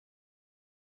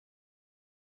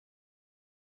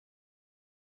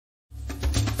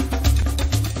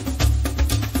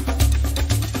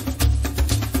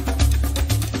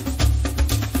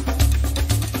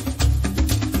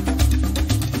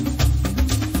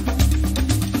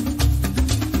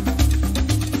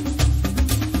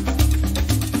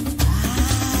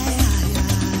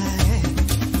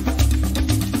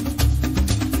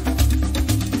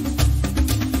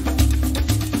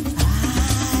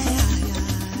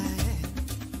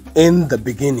In the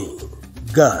beginning,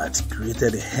 God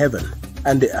created heaven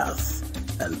and the earth,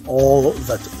 and all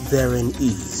that therein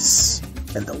is.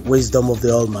 And the wisdom of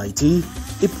the Almighty,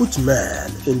 He put man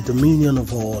in dominion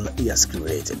of all He has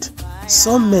created.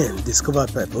 Some men discover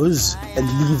purpose and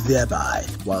live thereby,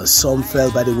 while some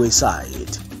fell by the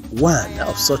wayside. One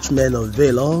of such men of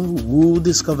valor who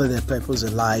discover their purpose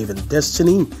in life and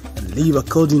destiny and live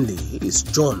accordingly is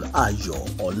John Ayo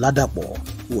Oladapo,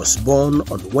 who was born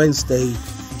on Wednesday,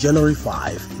 January 5,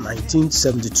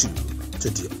 1972, to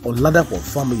the Oladapo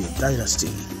family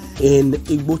dynasty in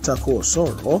Igbotako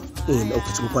Osoro in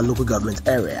Okitipupa local government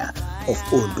area of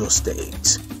Ondo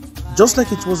State. Just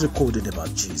like it was recorded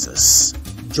about Jesus,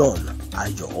 John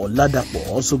Ayo Oladapo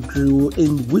also grew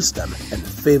in wisdom and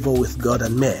favor with God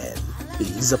and man. He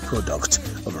is a product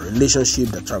of a relationship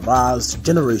that traversed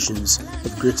generations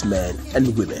of great men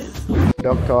and women.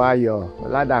 Dr. Ayo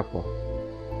Oladapo,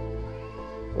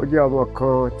 ó jẹ́ ọmọ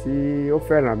kan tí ó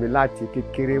fẹ́ràn mi láti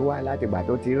kékeré wá, láti ìgbà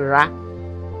tó ti rá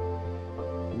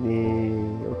ni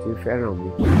ó ti fẹ́ràn mi.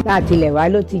 Láti ilẹ̀ wá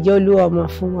ló ti jẹ́ olú ọmọ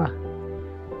fún wa.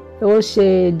 Ó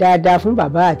ṣe dáadáa fún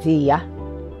bàbá àti ìyá.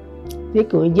 Tí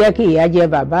kò ń jẹ́ kí ìyá jẹ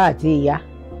bàbá àti ìyá.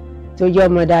 Tó jẹ́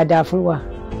ọmọ dáadáa fún wa.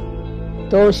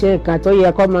 Tó ń ṣe nǹkan tó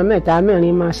yẹ kọ́mọ mẹ́ta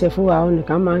mẹ́rin máa ṣe fún wa, òun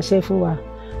nìkan máa ń ṣe fún wa.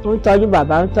 Ó ń tọ́jú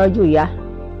bàbá, ó ń tọ́jú ìyá.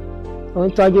 Ó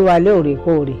ń tọ́jú wa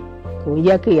lóòrèkóòrè. Kò ń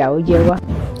jẹ́ kí ìyàwó jẹ wá.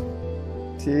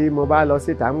 Tí mo bá lọ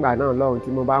síta ńgbà náà lọ́hùn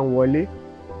tí mo bá ń wọlé,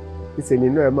 ìṣe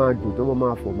nínú ẹ̀ máa dùn tó mo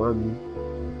máa fò mọ́ mi.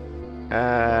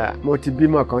 Mo ti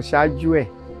bímọ kan ṣáájú ẹ̀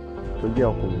tó jẹ́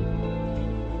ọkùnrin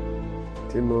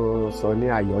tí mo sọ ní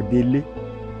Ayọ̀délé,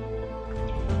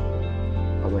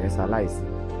 ọmọ yẹn ṣaláìsí.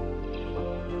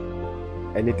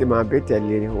 Ẹni tí màá bẹ́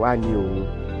tẹ̀lé wá ní òun.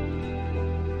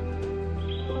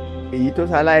 Èyí tó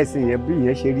ṣaláìsí yẹn bí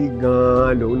ìyẹn ṣe rí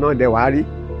gan-an lòun náà dẹ̀ wá rí.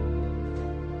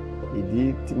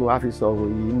 Ìdí tí mo wá fi sọ̀rọ̀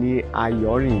yìí ní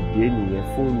Ayọ̀rìndé nìyẹn,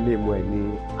 fún mímọ ẹ̀ ní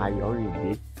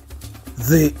Ayọ̀rìndé.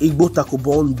 The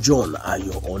Igbotako-born John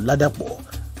Ayo Oladapo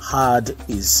had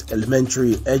his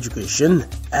elementary education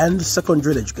and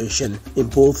secondary education in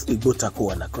both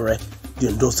Igbotako and Akure, the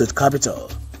Ondo State capital.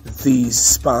 These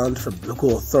spanned from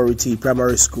local authority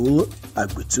primary school,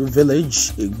 Agbitu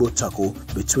village, Igbotako,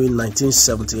 between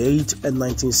 1978 and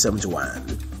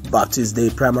 1971. Baptist Day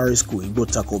Primary School,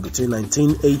 Igbotako, between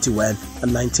 1981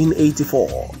 and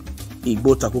 1984.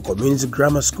 Igbotako Community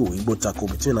Grammar School, Igbotako,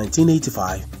 between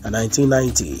 1985 and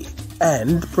 1990.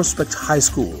 And Prospect High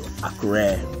School,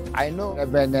 Akure. I know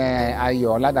Reverend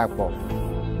Ayo Oladapo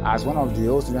as one of the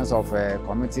old students of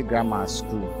Community Grammar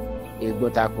School,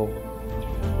 Igbotako.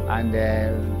 And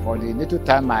for the little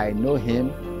time I know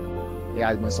him, he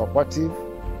has been supportive.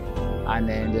 And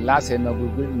in the last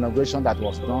inauguration that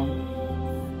was done,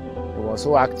 he was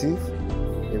so active.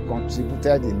 He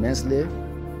contributed immensely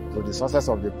to the success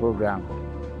of the program.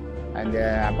 And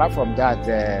apart from that,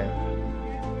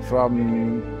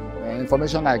 from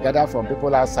information I gathered from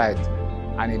people outside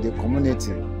and in the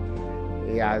community,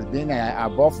 he has been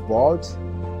above board,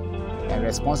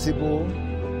 responsible,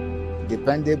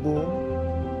 dependable,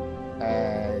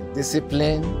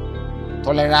 disciplined,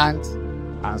 tolerant,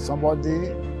 and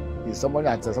somebody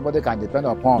that somebody can depend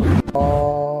upon.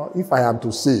 If I am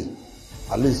to say,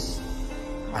 at least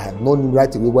I had known him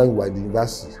right away when we were in the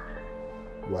university.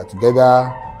 We were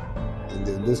together in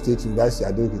the Ondo State University,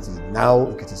 Ado Ekiti, now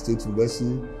Ekiti State University,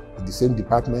 in the same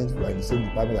department. We were in the same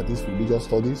department, that is religious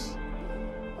studies.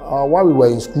 While we were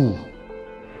in school,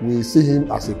 we see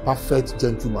him as a perfect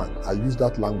gentleman. I use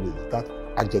that language, that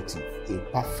adjective, a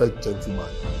perfect gentleman.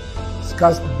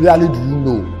 Scarce barely do you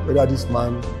know whether this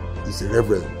man is a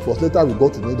reverend. It was later we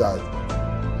got to know that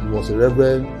he was a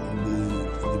reverend in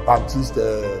the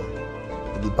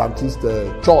Baptist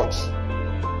church.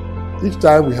 Each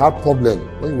time we had problem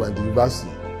when we were in the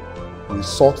university, we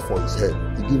sought for his help.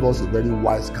 He gave us a very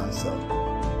wise counsel.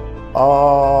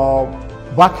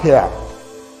 Back here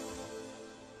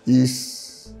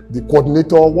is the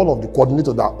coordinator, one of the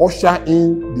coordinators that ushered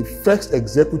in the first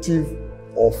executive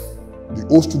of the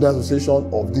Old Student Association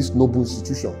of this noble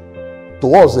institution.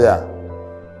 To us here,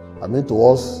 I mean to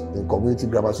us in Community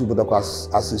Grammar School, but as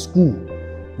a school,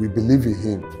 we believe in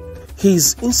him.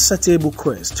 His insatiable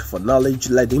quest for knowledge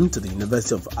led him to the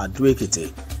University of Ado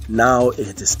Ekiti, now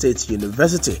Ekiti State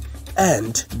University,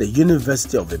 and the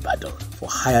University of Ibadan for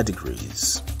higher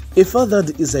degrees. He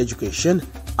furthered his education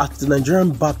at the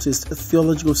Nigerian Baptist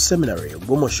Theological Seminary,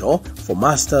 Ogbomoso, for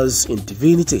Masters in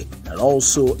Divinity and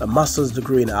also a Master's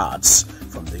degree in Arts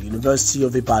from the University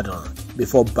of Ibadan,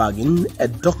 before bagging a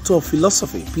Doctor of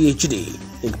Philosophy PhD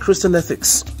in Christian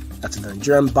Ethics at the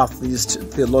Nigerian Baptist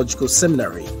Theological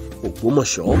Seminary,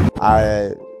 Ogbomoso.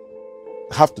 I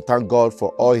have to thank God for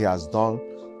all He has done,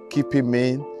 keeping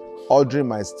me, ordering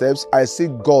my steps. I see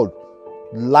God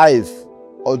live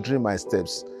ordering my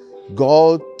steps.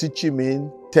 God teaching me,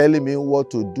 telling me what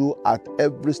to do at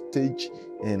every stage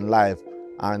in life.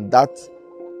 And that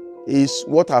is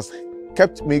what has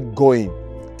kept me going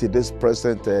to this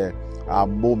present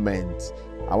moment.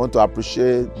 I want to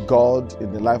appreciate God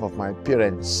in the life of my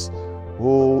parents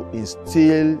who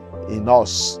instill in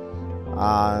us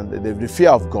and the fear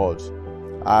of God.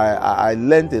 I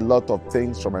learned a lot of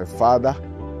things from my father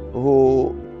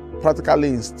who practically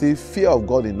instilled fear of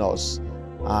God in us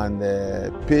and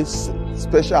pays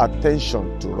special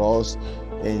attention to us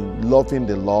in loving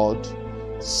the Lord,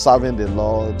 serving the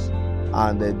Lord,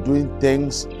 and doing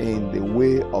things in the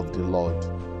way of the Lord.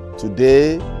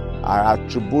 Today, I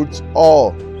attribute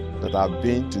all that I've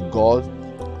been to God,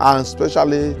 and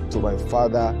especially to my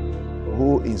father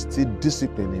who instilled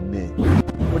discipline in me.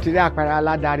 Mo ti rí àpẹẹrẹ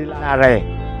aládarí lára ẹ̀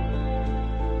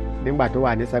nígbà tó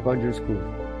wà ní secondary school.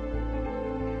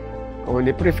 Òun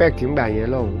ni prefect ńgbà yẹn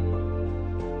lọ́hùn.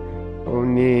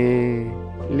 Òun ni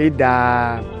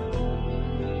leader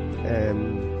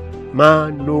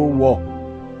man no war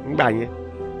ńgbà yẹn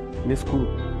ní school,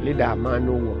 leader man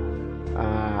no war.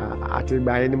 Àti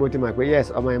ìgbà yẹn ni mo ti mọ̀ pé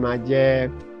yes, ọmọ yẹn máa jẹ́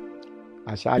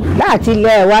aṣáájú. Láti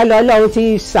ilẹ̀ wa lọ́lọ́run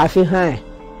ti ṣàfihàn ẹ̀.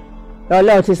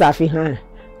 Ọlọ́run ti ṣàfihàn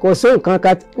kò sí nǹkan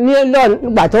kan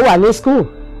nígbà tó wà ní school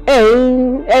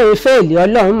ẹ̀yìn fèèlì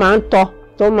Ọlọ́run máa ń tọ́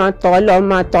Ọlọ́run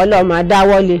máa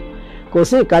dáwọ́lé kò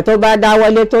sí nǹkan tó bá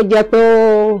dáwọ́lé tó jẹ́ pé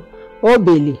ó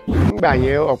bèlè. Nígbà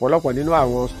yẹn ọ̀pọ̀lọpọ̀ nínú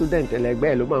àwọn student ẹlẹgbẹ́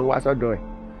ẹ̀ ló máa ń wá sọ́dọ̀ ẹ̀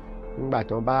nígbà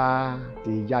tó bá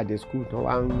ti jáde school tó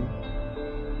wá ń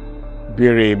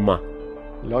béèrè ìmọ̀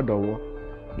lọ́dọ̀ wọn.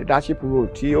 Leadership role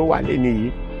tí ó wà lẹ́nu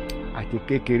yìí àti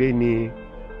kékeré ni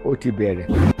ó ti bẹ̀rẹ̀.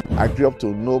 I grew up to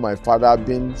know my father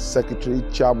being secretary,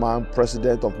 chairman,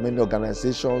 president of many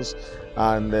organizations,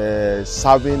 and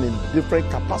serving in different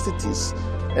capacities.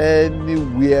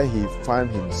 Anywhere he found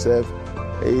himself,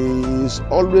 he is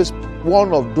always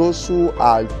one of those who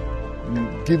are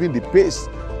giving the pace,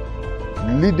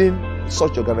 leading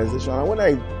such organization. And when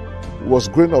I was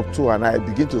growing up too, and I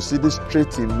begin to see this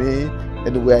trait in me,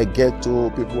 anywhere I get to,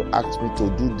 people ask me to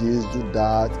do this, do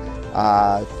that.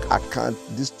 I can't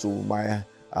this to my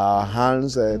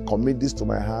hands, commit this to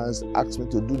my hands, ask me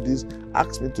to do this,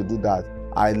 ask me to do that.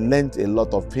 I learned a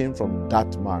lot of him from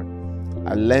that man.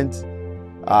 I learned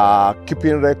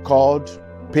keeping record,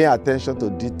 paying attention to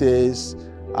details,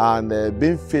 and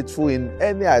being faithful in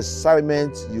any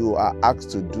assignment you are asked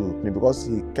to do. Because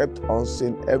he kept on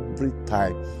saying every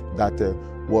time that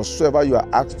whatsoever you are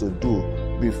asked to do,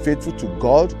 be faithful to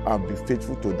God and be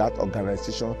faithful to that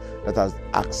organization that has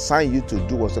assigned you to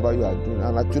do whatever you are doing.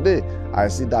 And today, I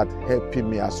see that helping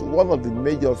me as one of the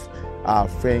major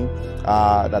things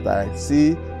that I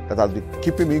see that has been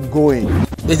keeping me going.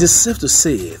 It is safe to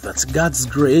say that God's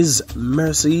grace,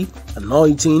 mercy,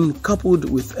 anointing, coupled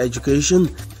with education,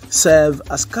 serve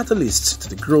as catalysts to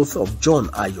the growth of John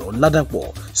Ayo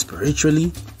Oladapo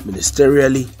spiritually,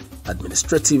 ministerially,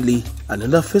 administratively, and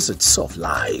in other facets of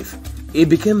life. He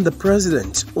became the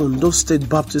president of Ondo State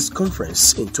Baptist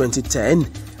Conference in 2010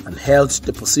 and held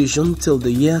the position till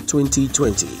the year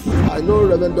 2020. I know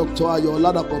Reverend Dr. Ayo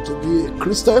Oladapo to be a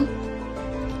Christian,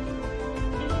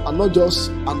 and not just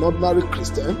an ordinary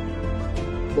Christian,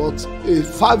 but a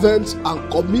fervent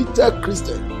and committed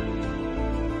Christian.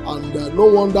 And no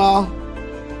wonder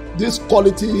this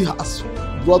quality has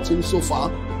brought him so far.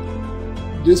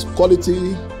 This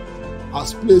quality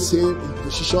has placed him in a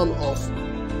position of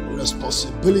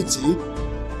responsibility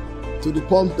to the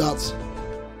point that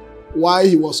while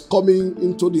he was coming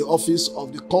into the office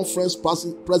of the conference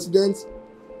president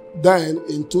then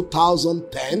in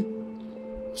 2010,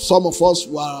 some of us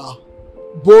were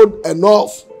bold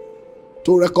enough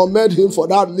to recommend him for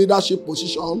that leadership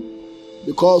position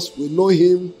because we know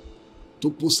him to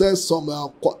possess some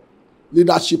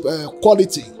leadership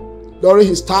quality. During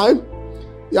his time,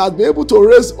 he has been able to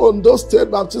raise Ondo State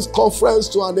Baptist Conference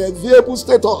to an enviable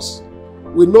status.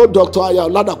 We know Dr. Ayo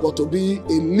Oladapo to be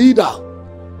a leader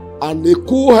and a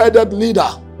cool-headed leader.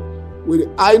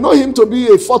 I know him to be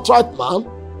a forthright man,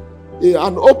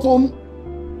 an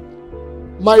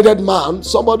open-minded man,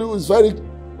 somebody who is very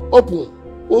open,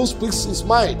 who speaks his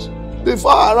mind.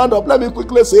 Before I round up, let me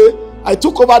quickly say, I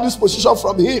took over this position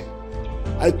from him.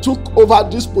 I took over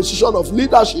this position of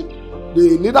leadership,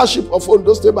 the leadership of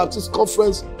Ondo State Baptist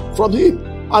Conference from him.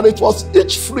 And it was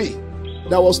each free.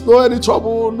 There was no any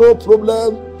trouble, no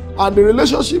problem. And the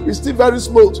relationship is still very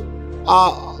smooth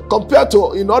compared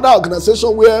to in other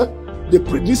organizations where the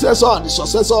predecessor and the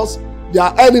successors,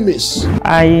 their enemies.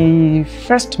 I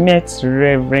first met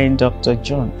Reverend Dr.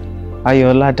 John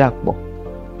Ayo Oladapo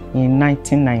in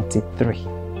 1993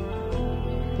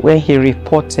 when he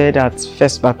reported at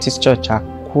First Baptist Church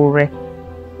Akure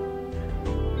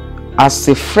as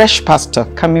a fresh pastor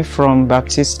coming from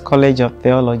Baptist College of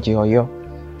Theology, Oyo.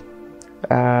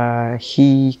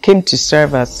 He came to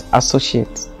serve as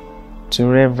associate to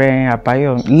Reverend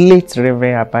Abayo, late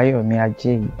Reverend Abayomi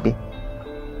Ajeibe.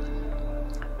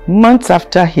 Months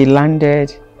after he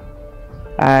landed,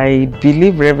 I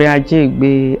believe Reverend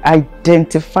Ajeibe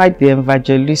identified the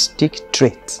evangelistic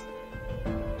trait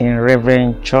in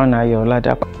Reverend John Ayo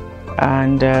Oladapo.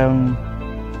 And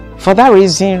for that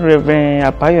reason, Reverend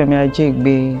Abayomi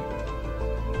Ajeibe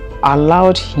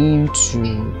allowed him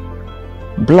to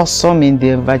blossom in the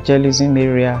evangelism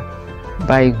area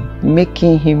by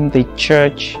making him the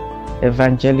church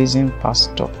evangelism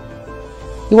pastor.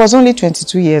 He was only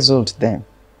 22 years old then,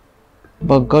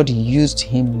 but God used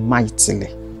him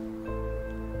mightily.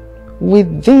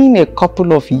 Within a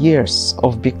couple of years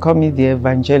of becoming the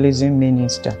evangelism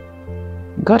minister,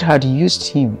 God had used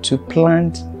him to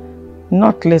plant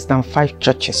not less than 5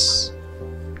 churches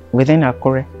within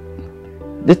Akure.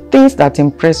 The things that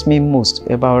impressed me most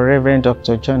about Reverend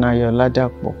Dr. John Ayo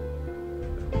Oladapo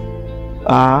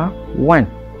are, 1,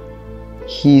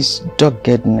 his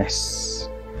doggedness.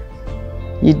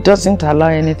 He doesn't allow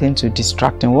anything to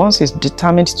distract him. Once he's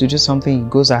determined to do something, he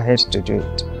goes ahead to do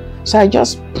it. So I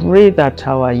just pray that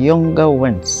our younger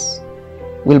ones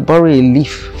will borrow a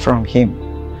leaf from him,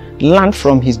 learn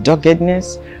from his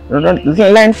doggedness,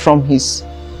 learn from his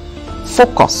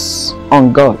focus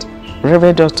on God.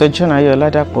 Reverend Dr. John Ayo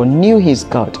Oladapo knew his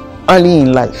God early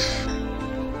in life.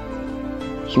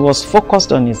 He was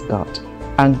focused on his God,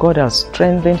 and God has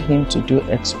strengthened him to do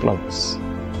exploits.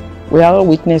 We are all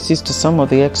witnesses to some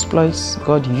of the exploits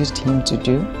God used him to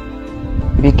do.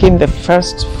 He became the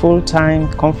first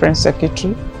full-time conference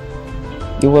secretary.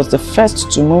 He was the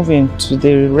first to move into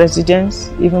the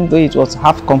residence, even though it was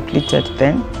half completed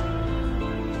then.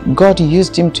 God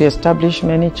used him to establish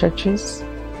many churches.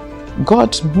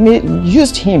 God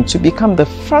used him to become the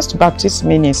first Baptist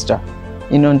minister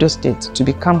in Ondo State to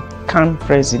become CAN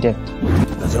president.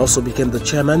 He also became the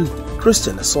chairman,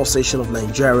 Christian Association of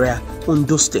Nigeria,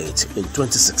 Ondo State in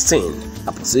 2016,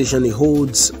 a position he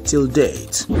holds till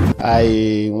date.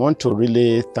 I want to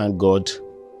really thank God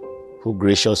who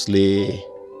graciously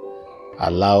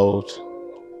allowed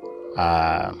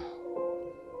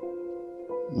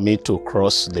me to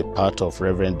cross the path of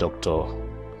Reverend Dr.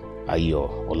 Ayo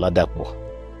Oladapo,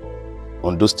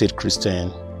 Ondo State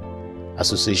Christian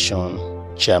Association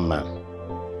chairman.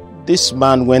 This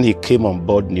man, when he came on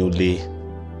board newly,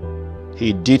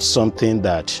 he did something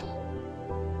that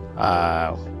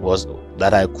I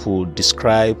could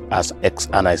describe as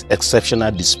an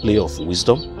exceptional display of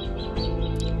wisdom.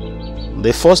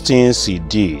 The first things he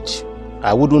did,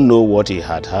 I wouldn't know what he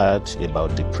had heard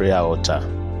about the prayer altar,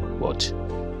 but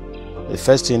the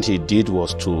first thing he did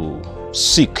was to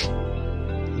seek,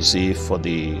 you see, for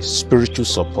the spiritual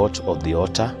support of the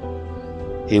altar.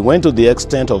 He went to the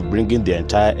extent of bringing the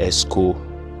entire ESCO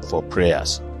for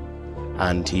prayers,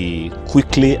 and he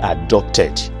quickly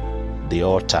adopted the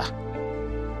altar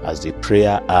as the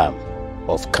prayer arm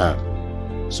of CAN.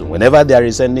 So whenever there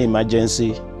is any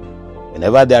emergency,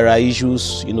 whenever there are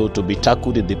issues, to be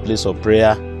tackled in the place of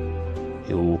prayer,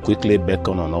 he will quickly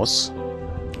beckon on us.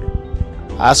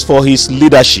 As for his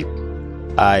leadership,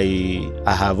 I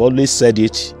have always said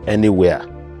it anywhere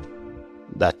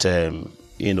that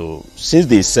since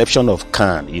the inception of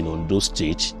CAN in Ondo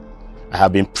State, I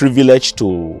have been privileged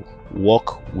to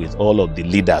work with all of the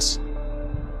leaders.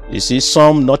 You see,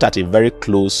 some not at a very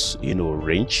close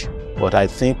range, but I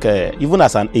think even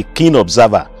as a keen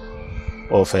observer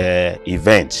of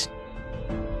events,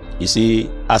 you see,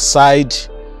 aside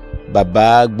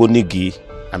Baba Gbonigi,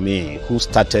 who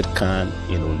started CAN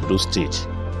in Ondo State,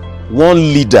 one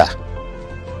leader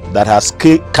that has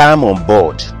come on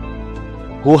board,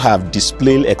 who have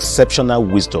displayed exceptional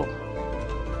wisdom,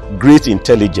 great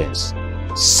intelligence,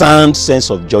 sound sense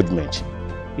of judgment,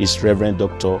 is Reverend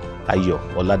Dr. Ayo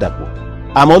Oladapo.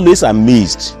 I'm always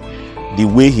amazed the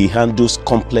way he handles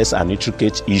complex and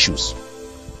intricate issues.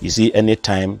 You see,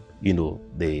 anytime,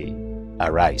 they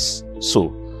arise.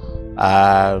 So,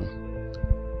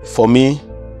 for me,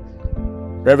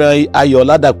 Reverend Ayo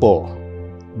Oladapo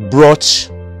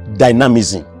brought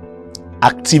dynamism,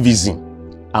 activism,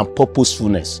 and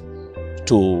purposefulness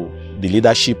to the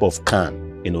leadership of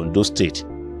CAN in Ondo State.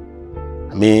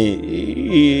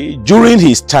 During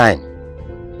his time,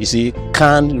 you see,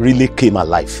 CAN really came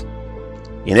alive.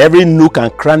 In every nook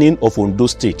and cranny of Ondo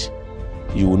State,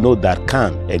 you will know that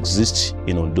can exist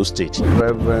in Ondo State.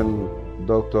 Reverend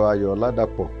Dr. Ayo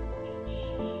Oladapo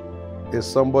is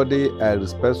somebody I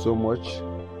respect so much.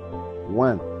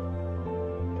 One,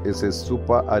 is a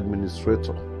super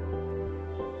administrator,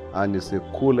 and is a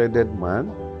cool-headed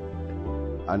man,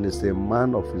 and is a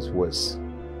man of his words,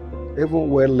 even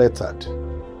well-lettered.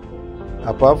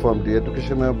 Apart from the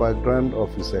educational background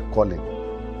of his calling,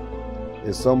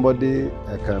 is somebody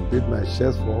I can beat my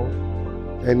chest for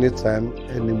anytime,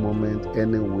 any moment,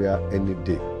 anywhere, any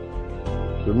day.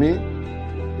 To me,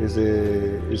 is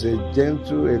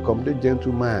a complete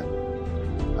gentleman,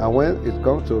 and when it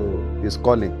comes to his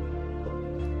calling,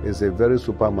 is a very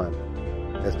superman,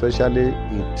 especially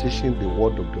in teaching the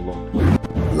word of the Lord.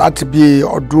 Láti bí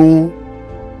ọdún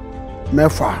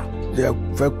mẹ́fà lè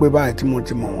fẹ́ pé báyìí tí mo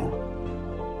ti mọ̀ wọ́n.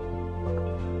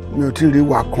 Mi ò tí ì rí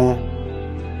ìwà kan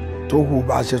tó hù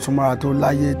bá ṣe súnmọ́ra tó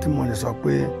láyé tí mo lè sọ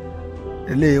pé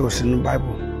eléyìí ò sínú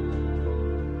Bible.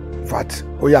 In fact,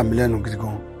 ó yà mí lẹ́nu gidi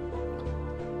gan.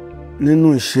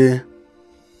 Nínú ìṣe,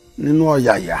 nínú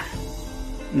ọ̀yàyà,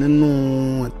 nínú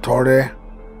ìtọrẹ,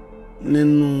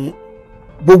 nínú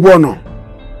gbogbo ọ̀nà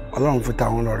Ọlọ́run fi ta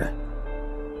wọn lọ́rẹ.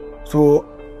 So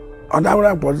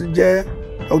Oladapo jẹ́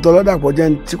Dr. Oladapo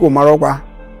jẹ́ tí kò máa rọ́pa.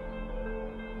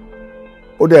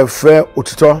 Ó dẹ̀ fẹ́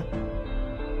òtítọ́.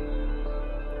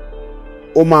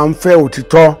 Ó máa ń fẹ́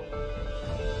òtítọ́.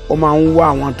 Ó máa ń wá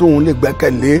àwọn tóun lè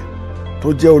gbẹ́kẹ̀lé tó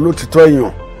jẹ́ olótìtọ́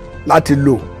èèyàn láti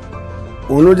lò.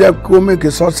 Òun ló jẹ́ kó make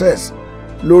a success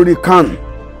lórí CAN.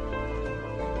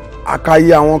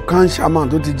 Àkàyè àwọn CAN chairman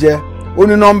tó ti jẹ́ ó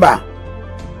ní nọ́mbà.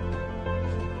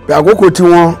 Bí àkókò tí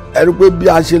wọ́n ẹ̀rí pé bí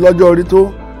a ṣe lọ́jọ́ orí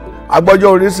tó agbọ́jọ́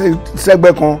orí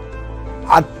sẹ́gbẹ́ kan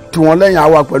a tì wọ́n lẹ́yìn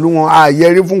àwa pẹ̀lú wọn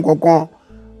àyẹ̀rí fún kankan.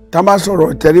 Tá a bá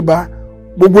sọ̀rọ̀ ìtẹríba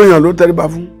gbogbo èèyàn ló tẹríba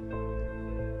fún.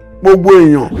 Gbogbo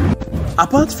èèyàn.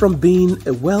 Apart from being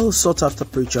a well sought after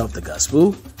preacher of the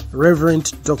gospel,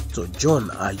 Reverend Dr. John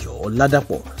Ayo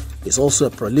Oladapo is also a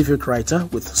prolific writer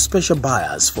with special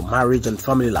bias for marriage and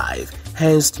family life,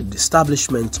 hence the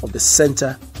establishment of the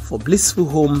Center for Blissful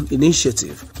Home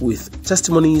Initiative with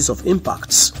testimonies of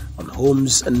impacts on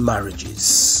homes and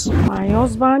marriages. My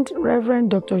husband, Reverend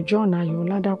Dr. John Ayo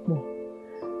Oladapo,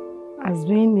 has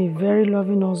been a very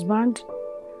loving husband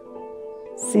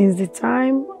since the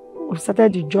time we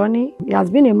started the journey. He has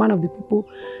been a man of the people.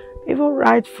 Even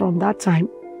right from that time,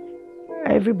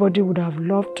 everybody would have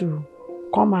loved to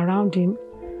come around him.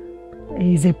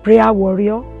 He's a prayer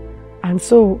warrior, and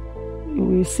so you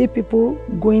will see people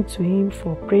going to him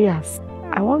for prayers.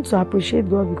 I want to appreciate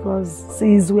God because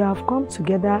since we have come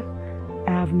together,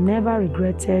 I have never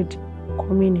regretted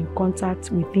coming in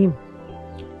contact with him.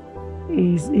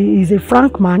 He's a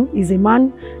frank man. He's a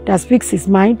man that speaks his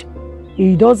mind.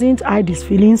 He doesn't hide his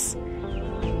feelings.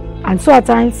 And so at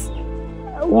times,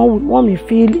 one may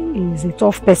feel he's a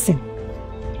tough person.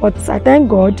 But I thank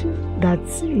God that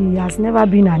he has never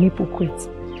been an hypocrite.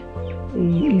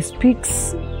 He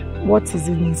speaks what is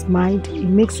in his mind. He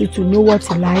makes you to know what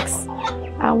he likes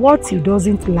and what he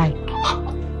doesn't like.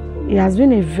 He has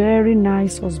been a very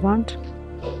nice husband,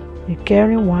 a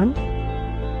caring one.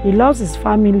 He loves his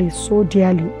family so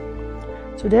dearly,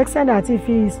 to the extent that if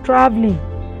he is traveling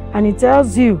and he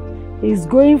tells you he's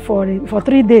going for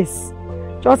 3 days,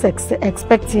 just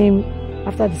expect him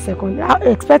after the second.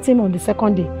 Expect him on the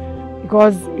second day,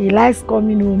 because he likes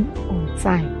coming home on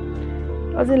time.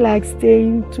 Doesn't like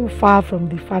staying too far from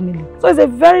the family. So he's a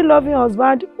very loving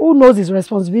husband who knows his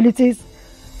responsibilities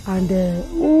and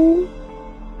who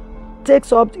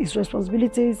takes up his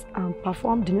responsibilities and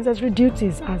performs the necessary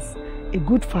duties as a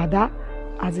good father,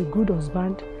 as a good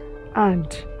husband,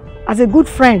 and as a good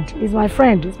friend. He's my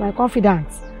friend, he's my confidant.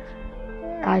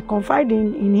 I confide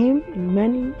in him in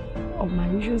many of my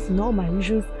issues, in all my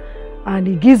issues, and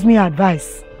he gives me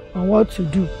advice on what to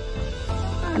do.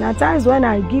 And at times when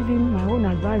I give him my own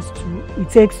advice too, he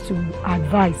takes to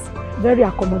advice. Very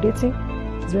accommodating,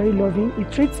 he's very loving. He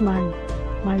treats my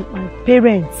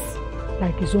parents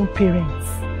like his own parents.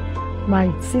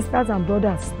 My sisters and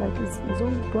brothers like his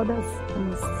own brothers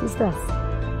and his sisters.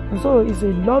 And so he's a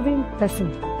loving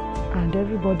person, and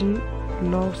everybody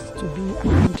loves to be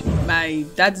around him. My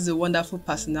dad is a wonderful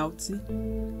personality.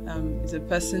 He's a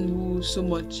person who so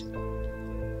much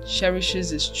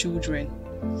cherishes his children.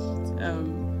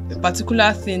 The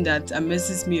particular thing that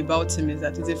amazes me about him is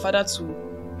that he's a father to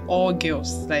all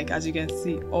girls, like as you can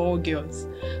see, all girls.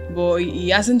 But he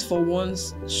hasn't for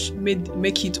once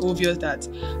make it obvious that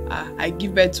I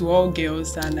give birth to all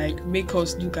girls and like make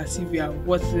us look as if we are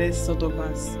worthless, sort of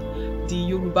as the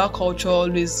Yoruba culture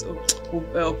always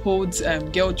upholds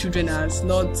girl children as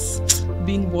not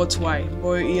being worthwhile.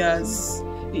 But he has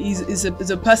is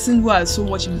a person who has so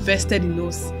much invested in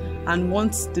us and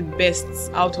wants the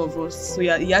best out of us. So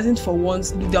he hasn't for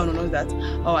once looked down on us that,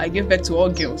 oh, I gave birth to all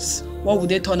girls. What would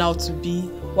they turn out to be?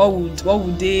 What would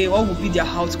be their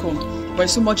outcome? But he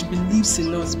so much believes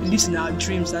in us, believes in our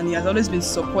dreams, and he has always been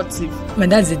supportive. My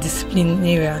dad's a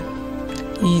disciplinarian.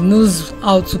 He knows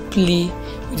how to play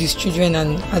with his children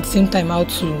and at the same time how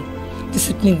to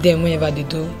discipline them whenever they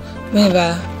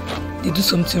do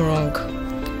something wrong.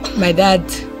 My dad,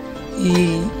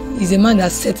 he's a man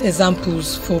that sets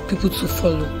examples for people to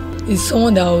follow. He's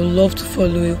someone that I would love to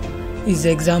follow his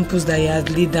examples that he has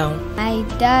laid down. My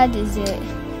dad is a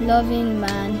loving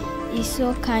man. He's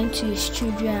so kind to his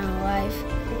children and wife.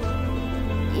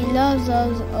 He loves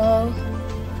us all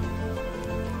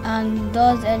and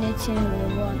does anything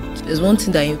we want. There's one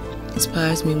thing that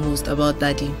inspires me most about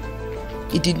Daddy.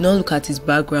 He did not look at his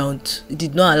background. He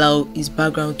did not allow his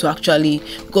background to actually,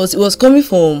 because it was coming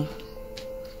from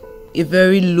a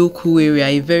very local area,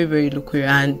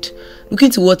 and looking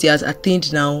to what he has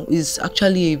attained now is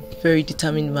actually a very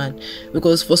determined man.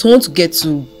 Because for someone to get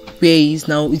to where he is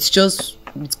now, it's just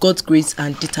with God's grace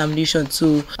and determination.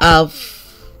 So I've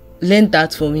learned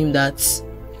that from him, that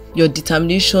your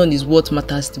determination is what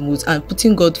matters the most, and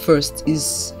putting God first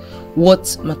is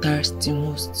what matters the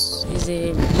most. He's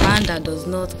a man that does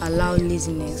not allow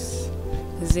laziness.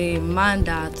 He's a man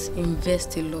that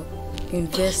invests a lot.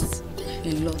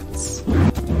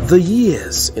 The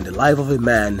years in the life of a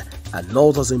man are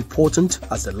not as important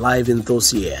as the life in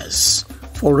those years.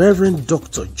 For Reverend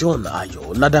Dr. John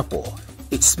Ayo Oladapo,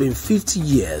 it's been 50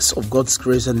 years of God's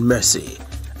grace and mercy,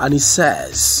 and he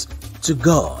says, to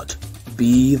God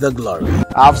be the glory.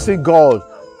 I've seen God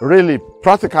really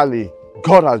practically.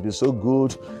 God has been so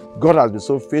good. God has been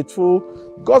so faithful.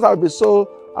 God has been so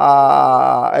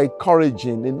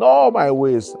encouraging in all my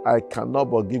ways. I cannot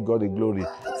but give God the glory.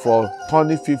 For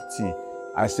turning 50,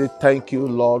 I say thank you,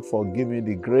 Lord, for giving me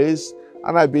the grace.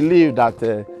 And I believe that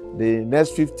the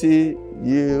next 50,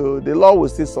 the Lord will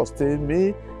still sustain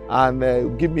me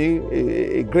and give me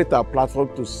a greater platform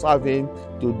to serve Him,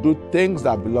 to do things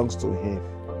that belongs to Him.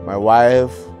 My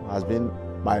wife has been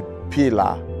my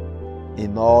pillar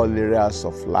in all areas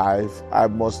of life. I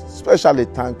must especially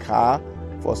thank her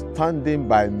for standing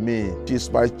by me. She's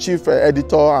my chief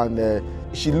editor, and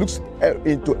she looks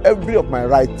into every of my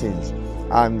writings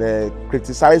and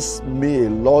criticizes me a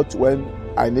lot when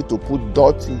I need to put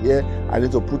dot here, I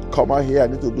need to put comma here, I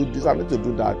need to do this, I need to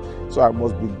do that. So I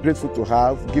must be grateful to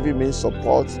her, giving me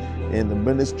support in the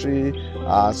ministry,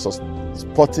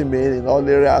 supporting me in all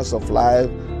areas of life,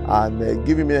 and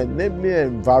giving me an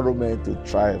environment to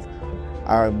thrive.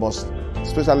 I must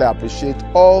especially appreciate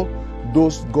all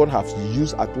those God has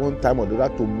used at one time or the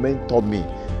other to mentor me,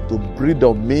 to breathe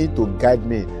on me, to guide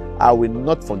me. I will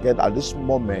not forget at this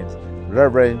moment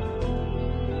Reverend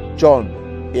John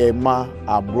Emma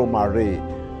Abromare,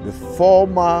 the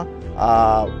former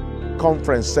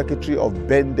conference secretary of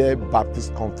Bende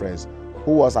Baptist Conference,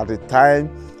 who was at the time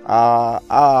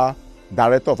our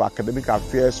director of academic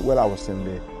affairs when I was in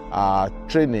the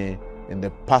training in the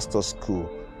pastor school.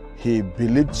 He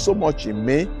believed so much in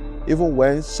me, even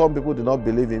when some people did not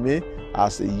believe in me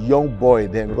as a young boy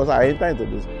then, because I entered into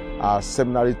this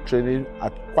seminary training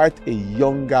at quite a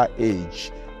younger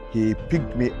age. He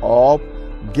picked me up,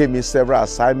 gave me several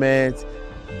assignments,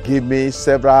 gave me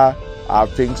several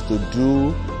things to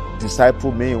do,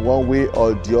 disciple me in one way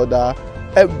or the other.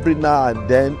 Every now and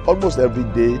then, almost every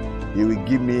day, he will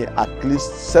give me at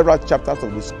least several chapters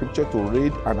of the scripture to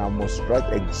read, and I must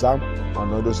write exam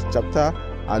on all those chapters.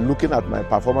 And looking at my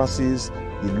performances,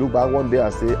 he looked back one day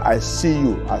and said, I see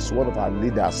you as one of our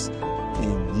leaders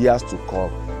in years to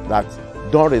come. That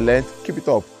don't relent, keep it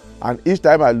up. And each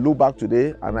time I look back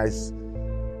today and I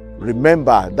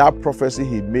remember that prophecy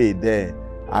he made there,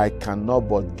 I cannot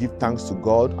but give thanks to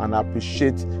God and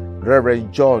appreciate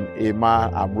Reverend John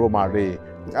Emma Abromare.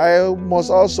 I must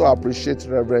also appreciate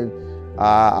Reverend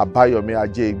Abayomi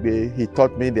Ajegbe. He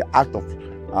taught me the act of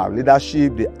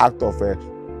leadership, the act of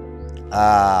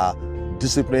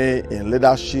discipline in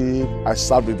leadership. I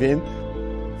served with him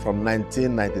from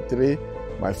 1993,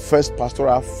 my first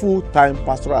pastoral, full-time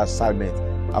pastoral assignment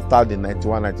after the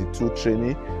 91-92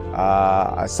 training.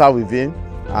 I served with him,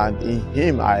 and in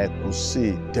him I could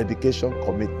see dedication,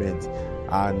 commitment,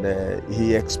 and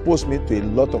he exposed me to a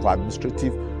lot of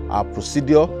administrative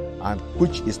procedure, and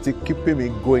which is still keeping me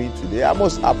going today. I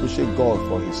must appreciate God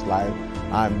for his life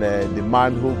and the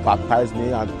man who baptized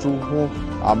me and through whom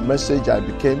a message I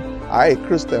became a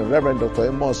Christian. Reverend Dr.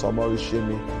 Amos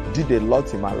Omorishemi did a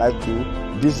lot in my life too.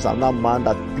 This is another man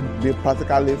that picked me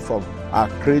practically from a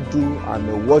cradle and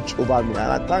a watch over me, and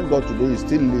I thank God today he's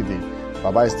still living.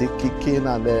 Baba is still kicking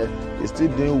and he's still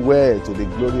doing well to the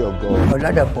glory of God.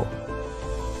 Oladapo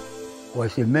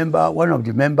was one of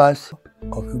the members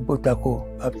of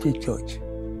Ibotako Baptist Church.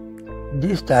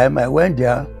 This time I went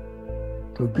there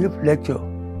to give lecture,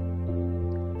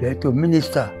 then to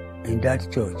minister in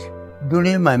that church.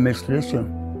 During my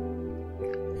menstruation,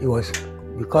 he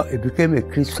became a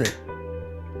Christian,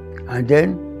 and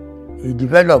then he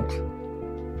developed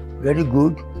very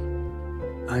good,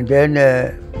 and then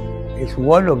it's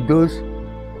one of those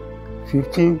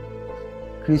 15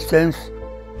 Christians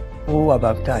who were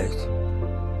baptized.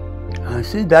 And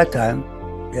since that time,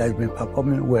 he has been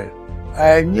performing well.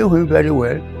 I knew him very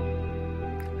well,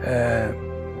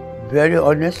 very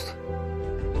honest,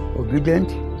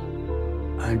 obedient,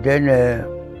 and then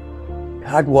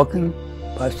hard-working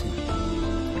person.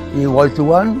 He was the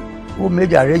one who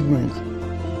made arrangements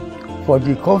for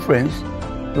the conference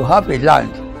to have a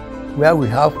land where we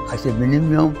have as a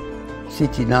millennium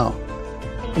city now.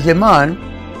 He's a man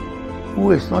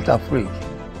who is not afraid.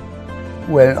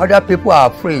 When other people are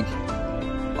afraid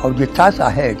of the task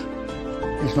ahead,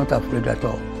 he's not afraid at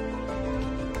all.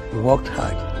 He worked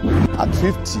hard. At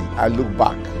 50, I look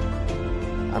back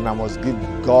and I must give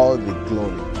God the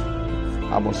glory.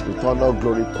 I must return all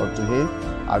glory unto him.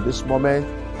 At this moment,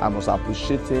 I must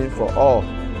appreciate him for all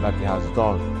that he has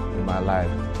done in my life.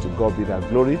 To God be the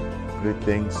glory, great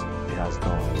things he has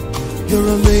done. You're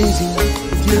amazing,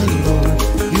 dear Lord.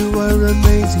 You are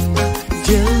amazing,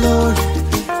 dear Lord.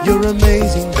 You're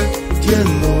amazing, dear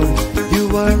Lord.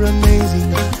 You are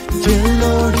amazing, dear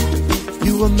Lord.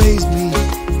 You amaze me,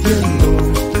 dear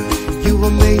Lord. You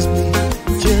amaze me,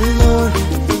 dear Lord.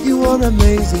 You are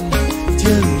amazing,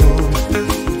 dear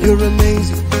Lord. You're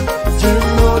amazing.